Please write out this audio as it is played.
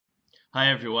Hi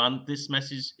everyone, this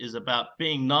message is about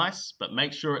being nice, but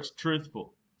make sure it's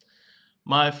truthful.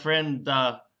 My friend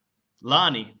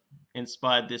Lani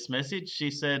inspired this message.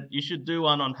 She said you should do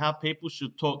one on how people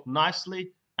should talk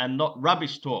nicely and not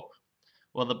rubbish talk.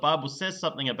 Well, the Bible says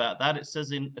something about that. It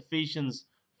says in Ephesians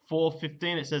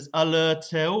 4:15, it says,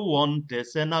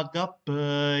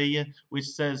 which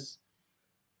says,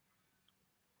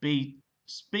 be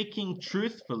speaking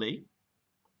truthfully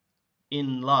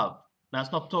in love. Now,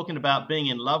 it's not talking about being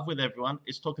in love with everyone.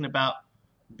 It's talking about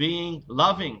being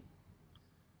loving.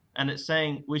 And it's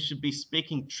saying we should be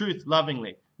speaking truth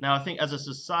lovingly. Now, I think as a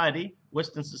society,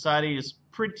 Western society is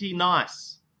pretty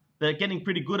nice. They're getting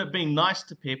pretty good at being nice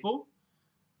to people.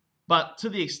 But to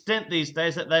the extent these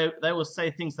days that they will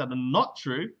say things that are not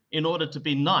true in order to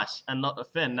be nice and not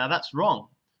offend. Now, that's wrong.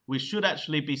 We should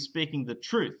actually be speaking the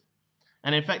truth.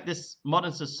 And in fact, this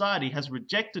modern society has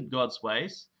rejected God's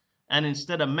ways and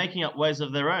instead of making up ways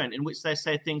of their own in which they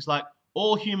say things like,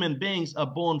 all human beings are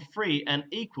born free and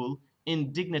equal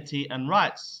in dignity and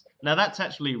rights. Now, that's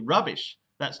actually rubbish.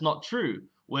 That's not true.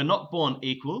 We're not born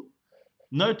equal.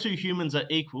 No two humans are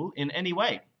equal in any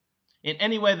way. In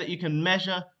any way that you can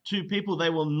measure two people, they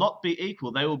will not be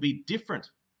equal. They will be different.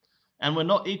 And we're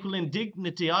not equal in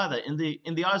dignity either. In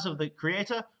the eyes of the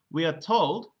Creator, we are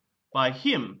told by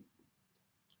Him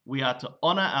we are to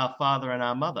honor our father and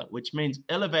our mother, which means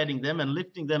elevating them and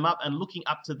lifting them up and looking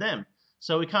up to them.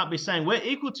 So we can't be saying, we're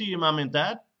equal to you, mum and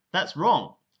dad. That's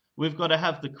wrong. We've got to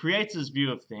have the Creator's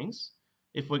view of things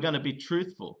if we're going to be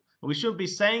truthful. We shouldn't be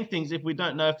saying things if we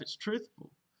don't know if it's truthful.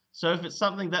 So if it's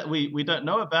something that we don't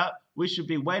know about, we should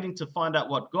be waiting to find out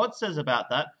what God says about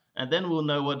that, and then we'll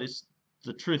know what is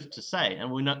the truth to say,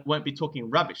 and we won't be talking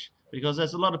rubbish. Because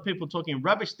there's a lot of people talking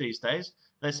rubbish these days.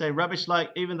 They say rubbish like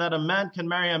even that a man can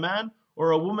marry a man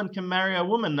or a woman can marry a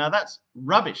woman. Now that's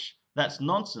rubbish. That's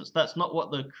nonsense. That's not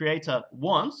what the Creator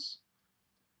wants.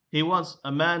 He wants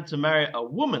a man to marry a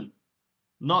woman,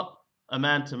 not a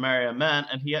man to marry a man.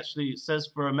 And he actually says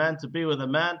for a man to be with a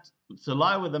man, to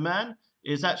lie with a man,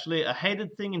 is actually a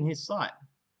hated thing in his sight.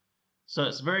 So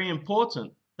it's very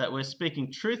important that we're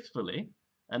speaking truthfully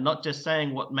and not just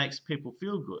saying what makes people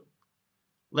feel good.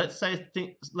 Let's say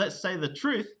the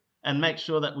truth and make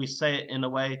sure that we say it in a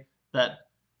way that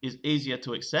is easier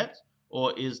to accept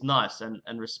or is nice and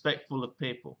respectful of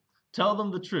people. Tell them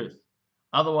the truth.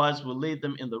 Otherwise, we'll lead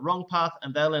them in the wrong path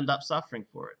and they'll end up suffering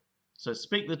for it. So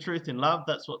speak the truth in love.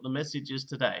 That's what the message is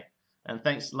today. And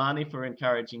thanks, Lani, for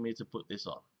encouraging me to put this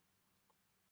on.